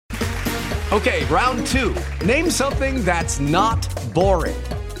Okay, round two. Name something that's not boring.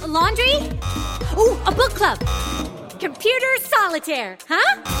 A laundry? Ooh, a book club. Computer solitaire,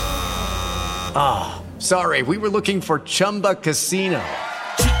 huh? Ah, sorry, we were looking for Chumba Casino.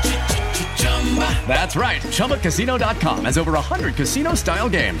 That's right, ChumbaCasino.com has over 100 casino-style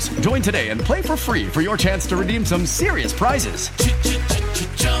games. Join today and play for free for your chance to redeem some serious prizes.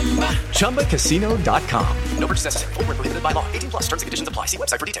 ChumbaCasino.com. No purchase necessary. Void where prohibited by law. 18 plus. Terms and conditions apply. See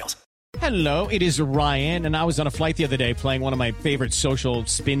website for details. Hello, it is Ryan, and I was on a flight the other day playing one of my favorite social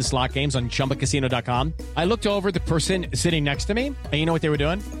spin slot games on ChumbaCasino.com. I looked over at the person sitting next to me, and you know what they were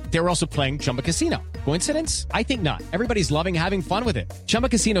doing? They were also playing Chumba Casino. Coincidence? I think not. Everybody's loving having fun with it. Chumba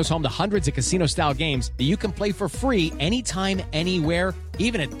Casino is home to hundreds of casino-style games that you can play for free anytime, anywhere,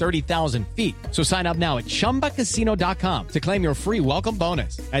 even at 30,000 feet. So sign up now at ChumbaCasino.com to claim your free welcome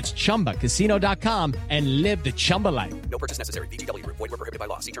bonus. That's ChumbaCasino.com and live the Chumba life. No purchase necessary. VGW. Void where prohibited by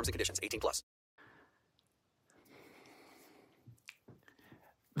law. See terms and conditions. 18 plus.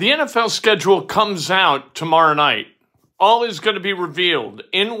 The NFL schedule comes out tomorrow night. All is going to be revealed.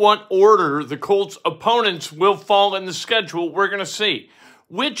 In what order the Colts' opponents will fall in the schedule, we're going to see.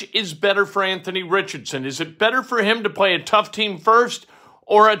 Which is better for Anthony Richardson? Is it better for him to play a tough team first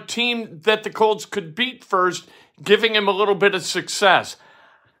or a team that the Colts could beat first, giving him a little bit of success?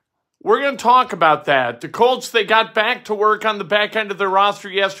 We're going to talk about that. The Colts, they got back to work on the back end of their roster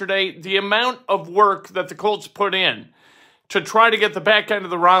yesterday. The amount of work that the Colts put in to try to get the back end of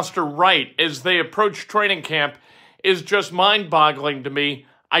the roster right as they approach training camp is just mind-boggling to me.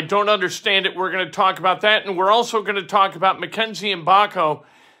 I don't understand it. We're going to talk about that, and we're also going to talk about Mgbako,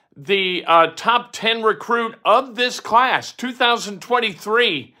 the top 10 recruit of this class,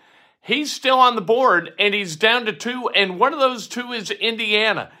 2023. He's still on the board, and he's down to 2, and one of those 2 is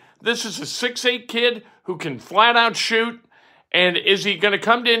Indiana. This is a 6'8 kid who can flat-out shoot, and is he going to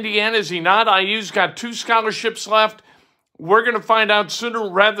come to Indiana? Is he not? IU's got 2 scholarships left. We're going to find out sooner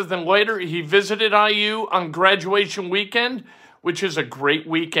rather than later. He visited IU on graduation weekend, which is a great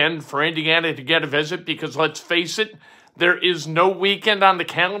weekend for Indiana to get a visit because, let's face it, there is no weekend on the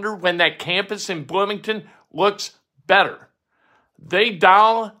calendar when that campus in Bloomington looks better. They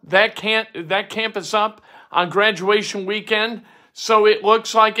dial that campus up on graduation weekend, so it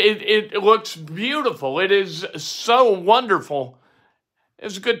looks like it looks beautiful. It is so wonderful.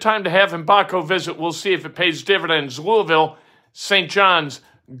 It's a good time to have Mgbako visit. We'll see if it pays dividends. Louisville, St. John's,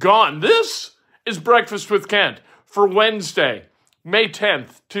 gone. This is Breakfast with Kent for Wednesday, May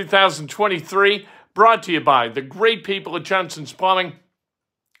 10th, 2023. Brought to you by the great people at Johnson's Plumbing.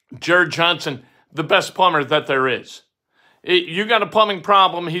 Jared Johnson, the best plumber that there is. You got a plumbing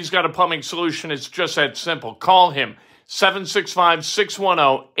problem, he's got a plumbing solution. It's just that simple. Call him,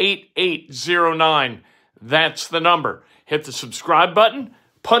 765-610-8809. That's the number. Hit the subscribe button,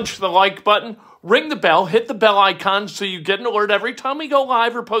 punch the like button, ring the bell, hit the bell icon so you get an alert every time we go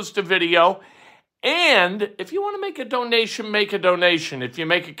live or post a video. And if you want to make a donation, make a donation. If you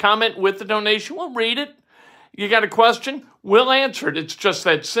make a comment with the donation, we'll read it. You got a question? We'll answer it. It's just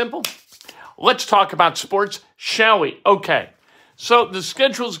that simple. Let's talk about sports, shall we? Okay. So the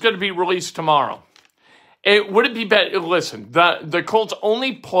schedule is going to be released tomorrow. Would it be better? Listen, the Colts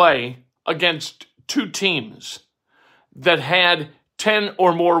only play against 2 teams that had 10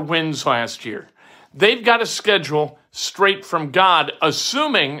 or more wins last year. They've got a schedule straight from God,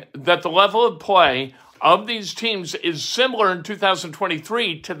 assuming that the level of play of these teams is similar in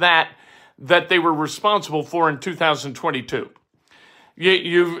 2023 to that they were responsible for in 2022.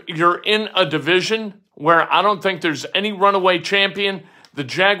 You're in a division where I don't think there's any runaway champion. The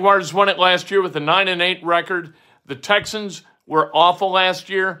Jaguars won it last year with a 9-8 record. The Texans were awful last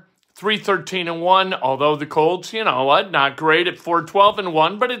year. 3-13-1, although the Colts, you know what, not great at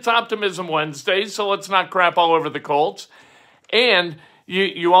 4-12-1, but it's Optimism Wednesday, so let's not crap all over the Colts. And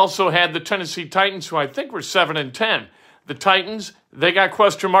you also had the Tennessee Titans, who I think were 7-10. The Titans, they got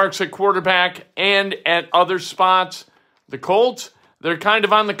question marks at quarterback and at other spots. The Colts, they're kind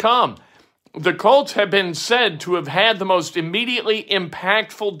of on the come. The Colts have been said to have had the most immediately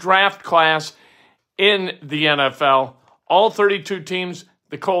impactful draft class in the NFL. All 32 teams,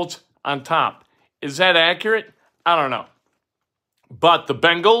 the Colts on top. Is that accurate? I don't know. But the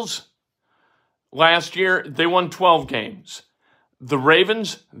Bengals, last year, they won 12 games. The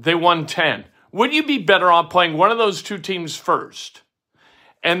Ravens, they won 10. Would you be better off playing one of those 2 teams first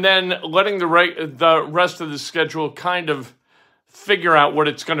and then letting the rest of the schedule kind of figure out what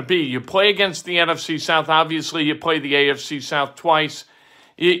it's going to be? You play against the NFC South. Obviously, you play the AFC South twice.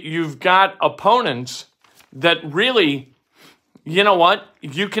 You've got opponents that really, you know what,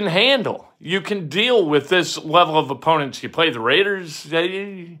 you can handle. You can deal with this level of opponents. You play the Raiders,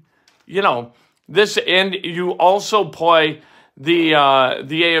 this, and you also play the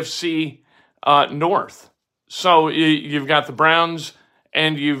AFC North. So you've got the Browns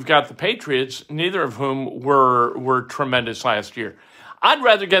and you've got the Patriots, neither of whom were tremendous last year. I'd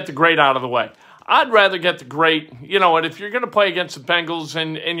rather get the great out of the way. I'd rather get the great, and if you're going to play against the Bengals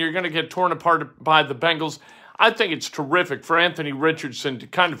and you're going to get torn apart by the Bengals, I think it's terrific for Anthony Richardson to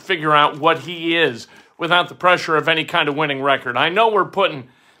kind of figure out what he is without the pressure of any kind of winning record. I know we're putting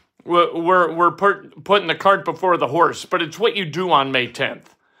the cart before the horse, but it's what you do on May 10th,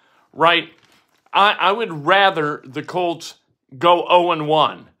 right? I would rather the Colts go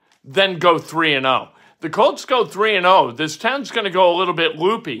 0-1 than go 3-0. The Colts go 3-0. This town's going to go a little bit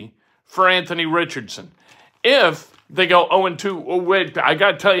loopy for Anthony Richardson. If they go 0-2, wait, I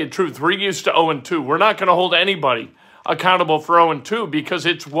got to tell you the truth. We're used to 0-2. We're not going to hold anybody accountable for 0-2 because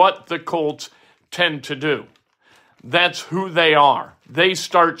it's what the Colts tend to do. That's who they are. They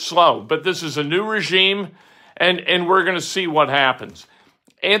start slow. But this is a new regime, and we're going to see what happens.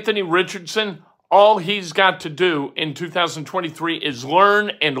 Anthony Richardson, all he's got to do in 2023 is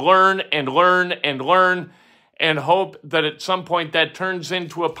learn and learn and learn and learn and hope that at some point that turns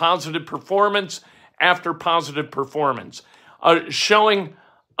into a positive performance after positive performance. Showing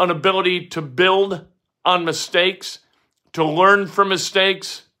an ability to build on mistakes, to learn from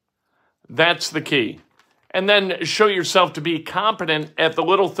mistakes, that's the key. And then show yourself to be competent at the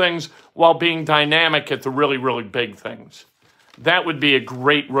little things while being dynamic at the really, really big things. That would be a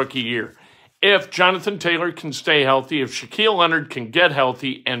great rookie year. If Jonathan Taylor can stay healthy, if Shaquille Leonard can get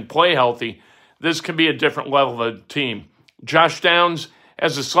healthy and play healthy, this can be a different level of team. Josh Downs,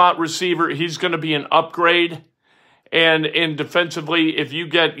 as a slot receiver, he's going to be an upgrade. And defensively, if you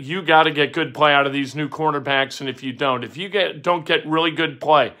got to get good play out of these new cornerbacks. And if you don't get really good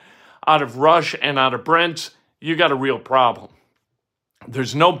play out of Rush and out of Brents, you got a real problem.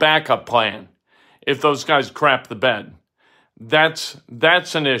 There's no backup plan if those guys crap the bed. That's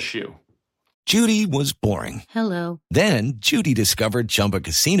an issue. Judy was boring. Hello. Then Judy discovered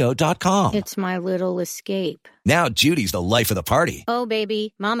ChumbaCasino.com. It's my little escape. Now Judy's the life of the party. Oh,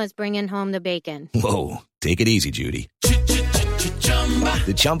 baby, mama's bringing home the bacon. Whoa, take it easy, Judy.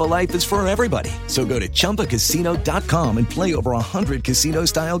 The Chumba life is for everybody. So go to ChumbaCasino.com and play over 100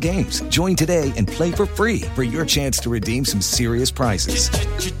 casino-style games. Join today and play for free for your chance to redeem some serious prizes.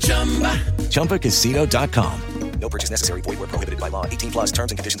 ChumbaCasino.com. No purchase necessary. Void where prohibited by law. 18 plus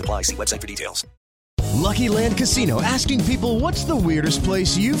terms and conditions apply. See website for details. Lucky Land Casino, asking people, what's the weirdest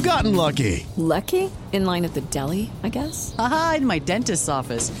place you've gotten lucky? Lucky? In line at the deli, I guess? Aha, in my dentist's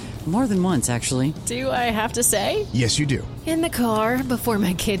office. More than once, actually. Do I have to say? Yes, you do. In the car before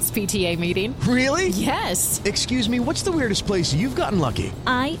my kids' PTA meeting. Really? Yes. Excuse me, what's the weirdest place you've gotten lucky?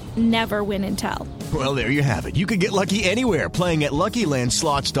 I never win and tell. Well, there you have it. You can get lucky anywhere, playing at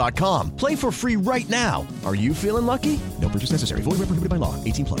LuckyLandSlots.com. Play for free right now. Are you feeling lucky? No purchase necessary. Void where prohibited by law.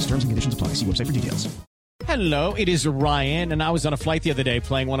 18 plus. Terms and conditions apply. See website for details. Hello, it is Ryan, and I was on a flight the other day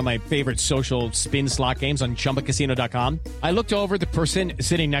playing one of my favorite social spin slot games on ChumbaCasino.com. I looked over at the person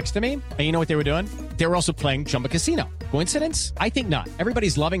sitting next to me, and you know what they were doing? They were also playing Chumba Casino. Coincidence? I think not.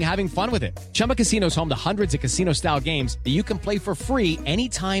 Everybody's loving having fun with it. Chumba Casino is home to hundreds of casino-style games that you can play for free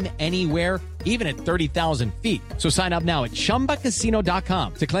anytime, anywhere, even at 30,000 feet. So sign up now at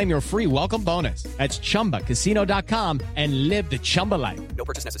ChumbaCasino.com to claim your free welcome bonus. That's ChumbaCasino.com and live the Chumba life. No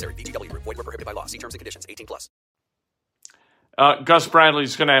purchase necessary. VGW. Void where prohibited by law. See terms and conditions. 18 plus. Gus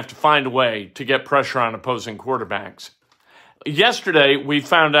Bradley's going to have to find a way to get pressure on opposing quarterbacks. Yesterday, we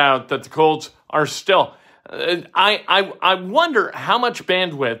found out that the Colts are still... I wonder how much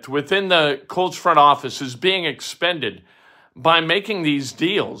bandwidth within the Colts front office is being expended by making these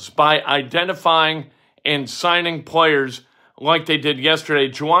deals, by identifying and signing players like they did yesterday.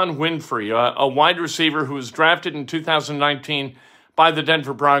 Juwan Winfrey, a wide receiver who was drafted in 2019 by the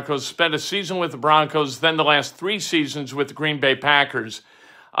Denver Broncos, spent a season with the Broncos, then the last 3 seasons with the Green Bay Packers.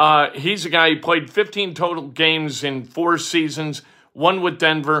 He's a guy who played 15 total games in 4 seasons, 1 with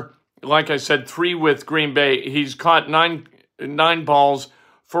Denver, like I said, 3 with Green Bay. He's caught 9 balls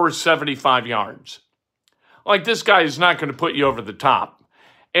for 75 yards. Like, this guy is not going to put you over the top.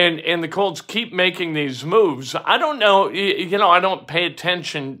 And the Colts keep making these moves. I don't know, I don't pay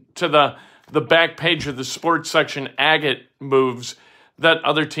attention to the back page of the sports section agate moves that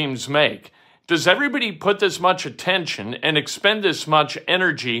other teams make. Does everybody put this much attention and expend this much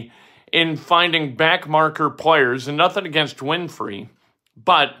energy in finding back marker players? And nothing against Winfrey,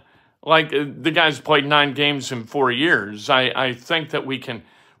 but like the guy's played 9 games in 4 years. I think that we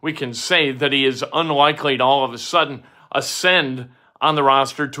can say that he is unlikely to all of a sudden ascend on the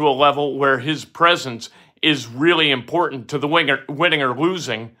roster to a level where his presence is really important to the winning or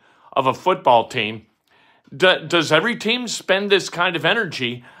losing of a football team. Does every team spend this kind of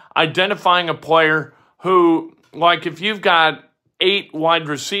energy identifying a player who, like if you've got 8 wide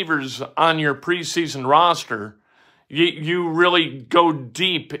receivers on your preseason roster, you really go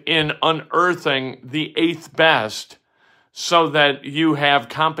deep in unearthing the 8th best so that you have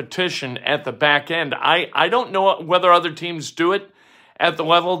competition at the back end. I don't know whether other teams do it at the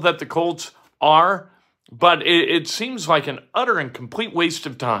level that the Colts are, but it seems like an utter and complete waste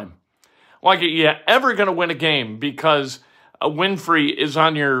of time. Like, are you ever going to win a game because Winfrey is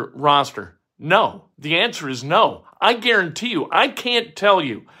on your roster? No. The answer is no. I guarantee you, I can't tell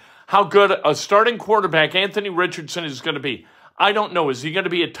you how good a starting quarterback Anthony Richardson is going to be. I don't know. Is he going to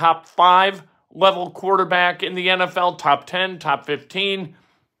be a top 5 level quarterback in the NFL, top 10, top 15?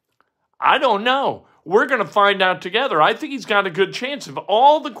 I don't know. We're going to find out together. I think he's got a good chance. Of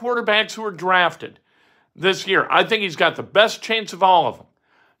all the quarterbacks who were drafted this year, I think he's got the best chance of all of them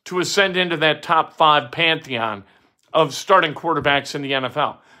to ascend into that top 5 pantheon of starting quarterbacks in the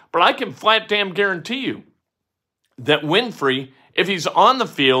NFL. But I can flat damn guarantee you that Winfrey, if he's on the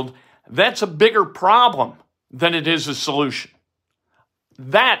field, that's a bigger problem than it is a solution.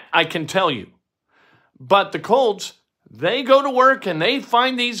 That I can tell you. But the Colts, they go to work and they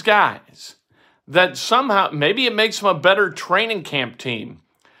find these guys that somehow, maybe it makes them a better training camp team.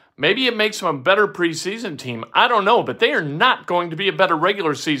 Maybe it makes them a better preseason team. I don't know, but they are not going to be a better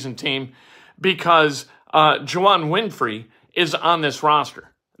regular season team because Juwann Winfrey is on this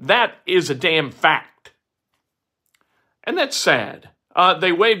roster. That is a damn fact. And that's sad.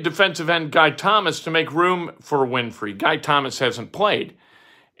 They waived defensive end Guy Thomas to make room for Winfrey. Guy Thomas hasn't played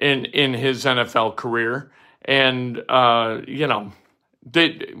in his NFL career. And,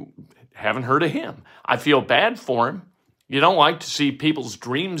 they haven't heard of him. I feel bad for him. You don't like to see people's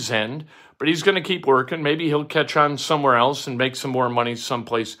dreams end, but he's going to keep working. Maybe he'll catch on somewhere else and make some more money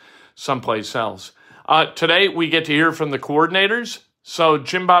someplace else. Today, we get to hear from the coordinators. So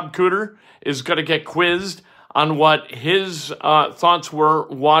Jim Bob Cooter is going to get quizzed on what his thoughts were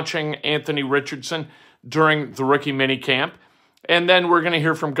watching Anthony Richardson during the rookie minicamp. And then we're going to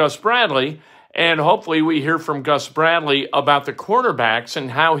hear from Gus Bradley. And hopefully we hear from Gus Bradley about the quarterbacks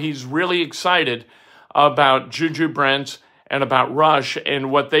and how he's really excited about Juju Brents and about Rush and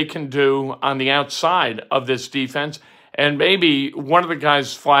what they can do on the outside of this defense. And maybe one of the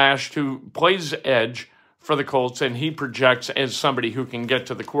guys flashed who plays edge for the Colts and he projects as somebody who can get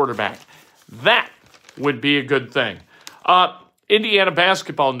to the quarterback. That would be a good thing. Indiana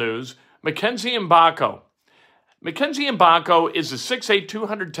basketball news, Mgbako. Mgbako is a 6'8",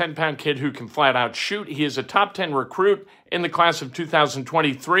 210-pound kid who can flat out shoot. He is a top 10 recruit in the class of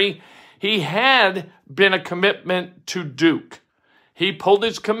 2023. He had been a commitment to Duke. He pulled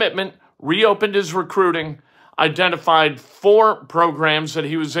his commitment, reopened his recruiting, identified 4 programs that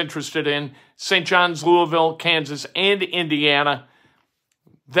he was interested in, St. John's, Louisville, Kansas, and Indiana.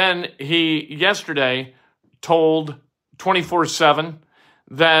 Then he, yesterday, told 24/7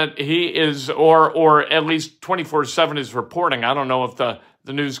 that he is, or at least 24/7 is reporting. I don't know if the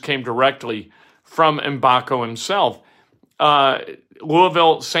news came directly from Mgbako himself.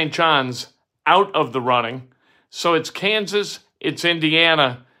 Louisville, St. John's out of the running. So it's Kansas, it's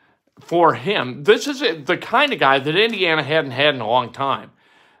Indiana for him. This is the kind of guy that Indiana hadn't had in a long time.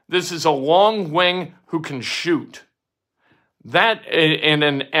 This is a long wing who can shoot. That and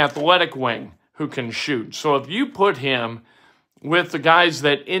an athletic wing who can shoot. So if you put him with the guys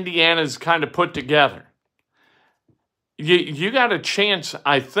that Indiana's kind of put together, you got a chance,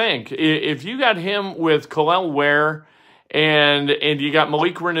 I think. If you got him with Khalil Ware and you got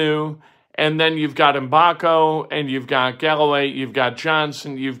Malik Renew, and then you've got Mgbako, and you've got Galloway, you've got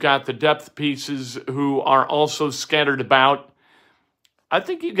Johnson, you've got the depth pieces who are also scattered about, I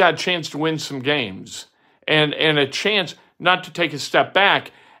think you got a chance to win some games and a chance not to take a step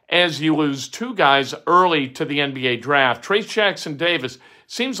back as you lose 2 guys early to the NBA draft. Trace Jackson Davis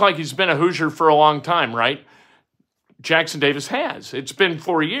seems like he's been a Hoosier for a long time, right? Jackson Davis has. It's been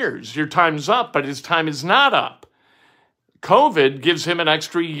 4 years. Your time's up, but his time is not up. COVID gives him an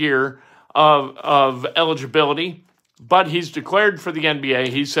extra year of eligibility, but he's declared for the NBA.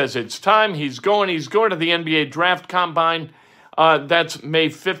 He says it's time. He's going to the NBA draft combine. That's May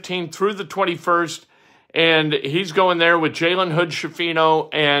 15th through the 21st. And he's going there with Jalen Hood-Schifino,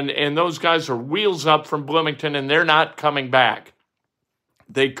 and those guys are wheels up from Bloomington, and they're not coming back.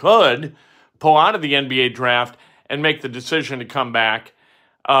 They could pull out of the NBA draft and make the decision to come back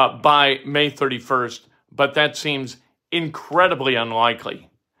by May 31st, but that seems incredibly unlikely.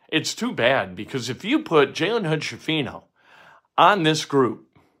 It's too bad, because if you put Jalen Hood-Schifino on this group,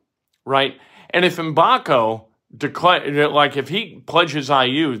 right, and if Mgbako like if he pledges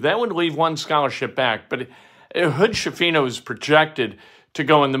IU, that would leave one scholarship back. But Hood Schifino is projected to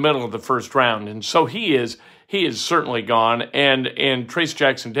go in the middle of the first round, and so he is certainly gone. And Trace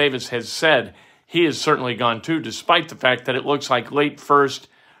Jackson Davis has said he is certainly gone too, despite the fact that it looks like late first,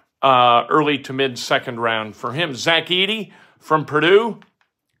 early to mid second round for him. Zach Edey from Purdue,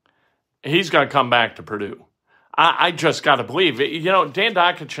 he's got to come back to Purdue. I just got to believe it. You know, Dan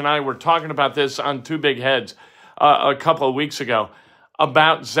Dakich and I were talking about this on Two Big Heads a couple of weeks ago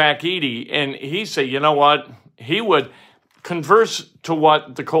about Zach Edey, and he said, you know what, he would converse to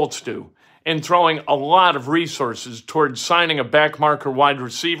what the Colts do in throwing a lot of resources towards signing a backmarker wide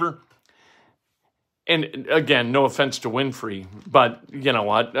receiver. And again, no offense to Winfrey, but you know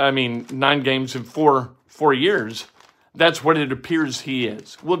what? I mean, 9 games in four years, that's what it appears he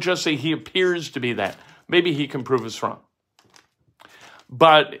is. We'll just say he appears to be that. Maybe he can prove us wrong.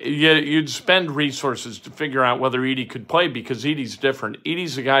 But you'd spend resources to figure out whether Edey could play because Edey's different.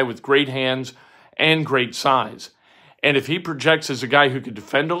 Edey's a guy with great hands and great size. And if he projects as a guy who could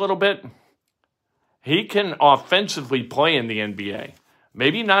defend a little bit, he can offensively play in the NBA.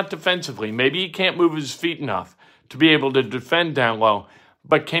 Maybe not defensively. Maybe he can't move his feet enough to be able to defend down low.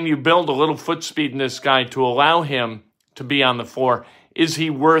 But can you build a little foot speed in this guy to allow him to be on the floor? Is he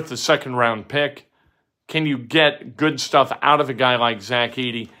worth a second-round pick? Can you get good stuff out of a guy like Zach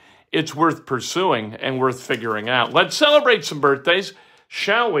Edey? It's worth pursuing and worth figuring out. Let's celebrate some birthdays,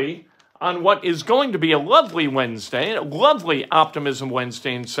 shall we, on what is going to be a lovely Wednesday, a lovely Optimism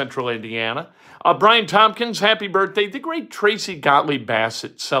Wednesday in Central Indiana. Brian Tompkins, happy birthday. The great Tracy Gottlieb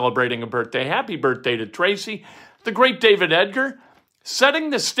Bassett celebrating a birthday. Happy birthday to Tracy. The great David Edgar, setting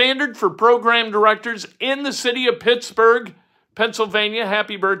the standard for program directors in the city of Pittsburgh, Pennsylvania.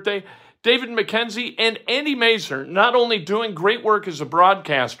 Happy birthday. David McKenzie and Andy Mazur, not only doing great work as a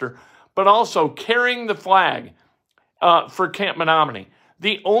broadcaster, but also carrying the flag for Camp Menominee.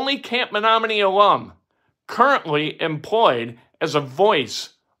 The only Camp Menominee alum currently employed as a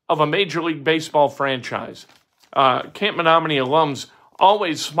voice of a Major League Baseball franchise. Camp Menominee alums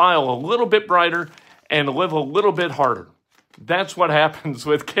always smile a little bit brighter and live a little bit harder. That's what happens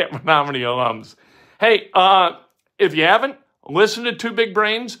with Camp Menominee alums. Hey, if you haven't, listen to Two Big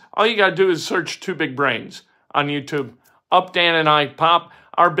Brains. All you got to do is search Two Big Brains on YouTube. Up Dan and I pop.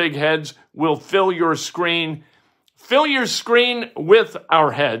 Our big heads will fill your screen. Fill your screen with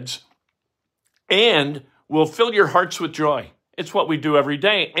our heads. And we'll fill your hearts with joy. It's what we do every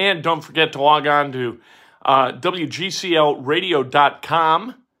day. And don't forget to log on to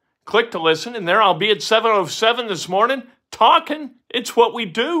WGCLradio.com. Click to listen. And there I'll be at 7:07 this morning talking. It's what we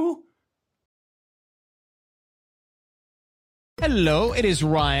do. Hello, it is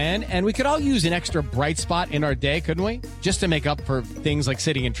Ryan, and we could all use an extra bright spot in our day, couldn't we? Just to make up for things like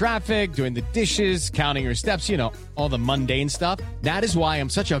sitting in traffic, doing the dishes, counting your steps, you know, all the mundane stuff. That is why I'm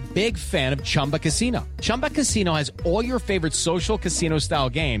such a big fan of Chumba Casino. Chumba Casino has all your favorite social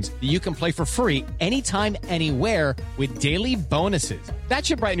casino-style games that you can play for free anytime, anywhere with daily bonuses. That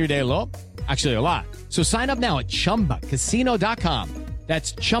should brighten your day a little. Actually, a lot. So sign up now at ChumbaCasino.com.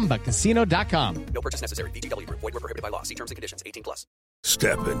 That's ChumbaCasino.com. No purchase necessary. VGW Group. Void where prohibited by law. See terms and conditions. 18+.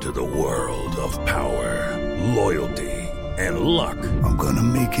 Step into the world of power, loyalty, and luck. I'm going to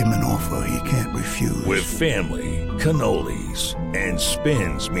make him an offer he can't refuse. With family, cannolis, and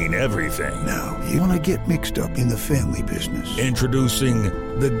spins mean everything. Now, you want to get mixed up in the family business. Introducing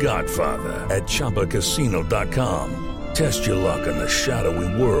The Godfather at ChumbaCasino.com. Test your luck in the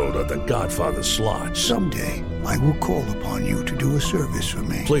shadowy world of The Godfather slot. Someday, I will call upon you to do a service for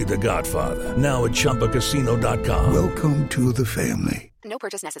me. Play The Godfather, now at ChumbaCasino.com. Welcome to the family. No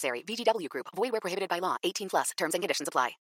purchase necessary. VGW Group. Void where prohibited by law. 18+. Terms and conditions apply.